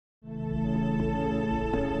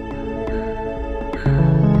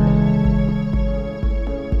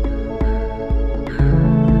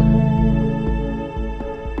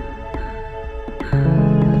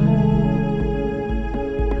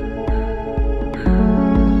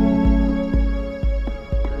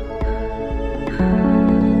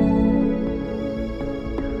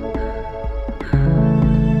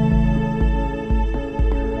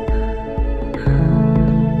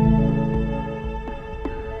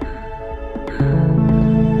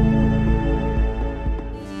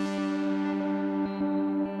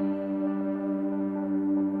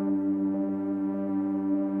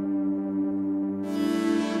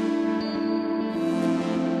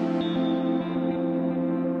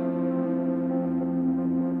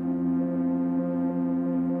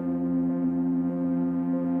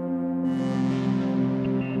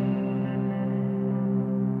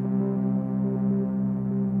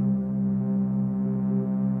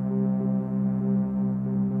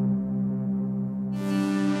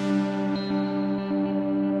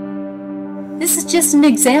This is just an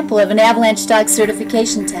example of an Avalanche dog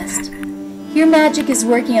certification test. Here Magic is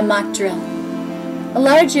working a mock drill. A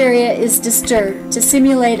large area is disturbed to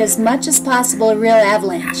simulate as much as possible a real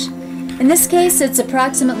avalanche. In this case, it's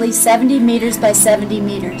approximately 70 meters by 70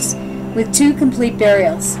 meters, with 2 complete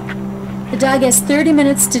burials. The dog has 30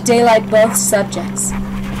 minutes to daylight both subjects.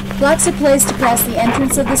 Blocks are placed across the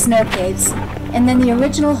entrance of the snow caves, and then the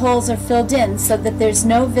original holes are filled in so that there's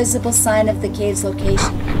no visible sign of the cave's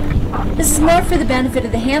location. This is more for the benefit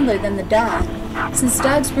of the handler than the dog, since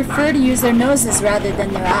dogs prefer to use their noses rather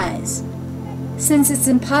than their eyes. Since it's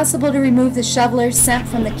impossible to remove the shoveler's scent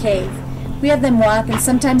from the cave, we have them walk and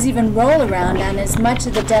sometimes even roll around on as much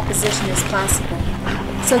of the deposition as possible,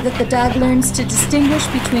 so that the dog learns to distinguish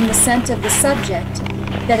between the scent of the subject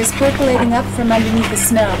that is percolating up from underneath the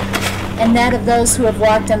snow and that of those who have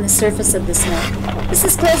walked on the surface of the snow. This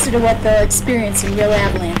is closer to what they'll experience in real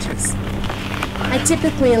avalanches. I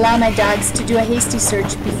typically allow my dogs to do a hasty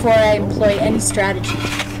search before I employ any strategy.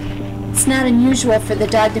 It's not unusual for the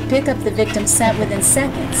dog to pick up the victim's scent within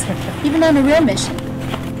seconds, even on a real mission.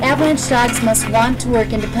 Avalanche dogs must want to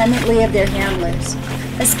work independently of their handlers,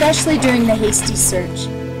 especially during the hasty search.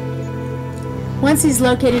 Once he's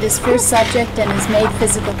located his first subject and has made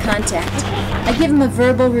physical contact, I give him a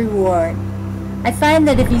verbal reward. I find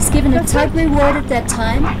that if he's given a tug reward at that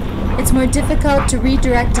time, it's more difficult to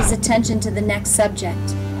redirect his attention to the next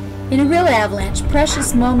subject. In a real avalanche,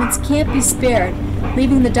 precious moments can't be spared,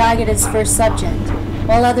 leaving the dog at his first subject,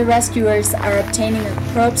 while other rescuers are obtaining a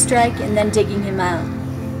probe strike and then digging him out.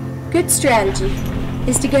 Good strategy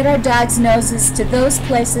is to get our dogs' noses to those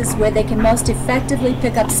places where they can most effectively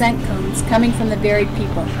pick up scent cones coming from the buried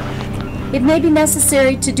people. It may be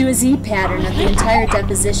necessary to do a Z pattern of the entire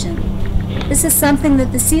deposition. This is something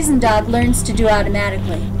that the seasoned dog learns to do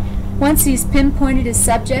automatically. Once he's pinpointed his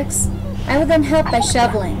subjects, I will then help by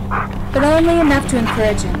shoveling, but only enough to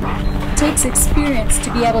encourage him. It takes experience to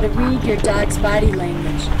be able to read your dog's body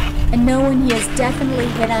language and know when he has definitely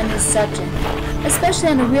hit on his subject, especially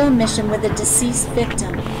on a real mission with a deceased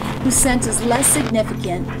victim whose scent is less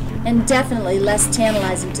significant and definitely less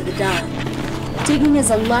tantalizing to the dog. Digging is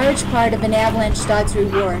a large part of an avalanche dog's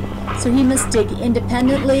reward, so he must dig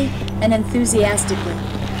independently and enthusiastically.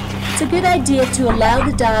 It's a good idea to allow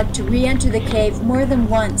the dog to re-enter the cave more than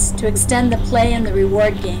once to extend the play and the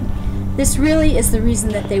reward game. This really is the reason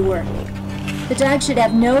that they work. The dog should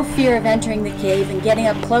have no fear of entering the cave and getting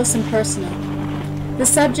up close and personal. The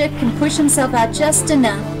subject can push himself out just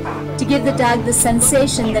enough to give the dog the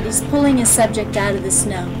sensation that he's pulling his subject out of the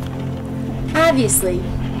snow. Obviously,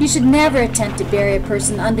 you should never attempt to bury a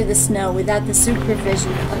person under the snow without the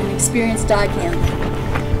supervision of an experienced dog handler.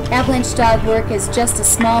 Avalanche dog work is just a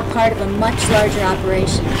small part of a much larger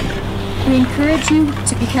operation. We encourage you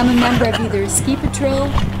to become a member of either a ski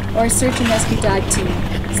patrol or a search and rescue dog team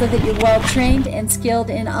so that you're well trained and skilled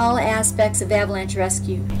in all aspects of avalanche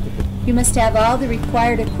rescue. You must have all the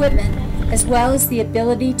required equipment as well as the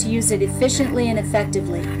ability to use it efficiently and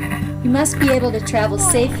effectively. You must be able to travel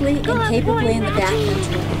safely and capably in the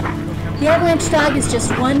backcountry. The avalanche dog is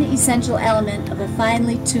just one essential element of a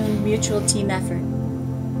finely tuned mutual team effort.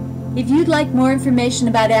 If you'd like more information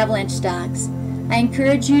about avalanche dogs, I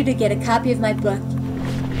encourage you to get a copy of my book,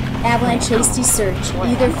 Avalanche Hasty Search,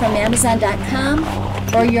 either from Amazon.com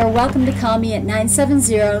or you're welcome to call me at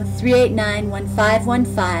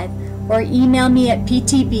 970-389-1515 or email me at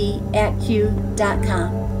ptb@q.com.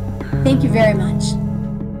 Thank you very much.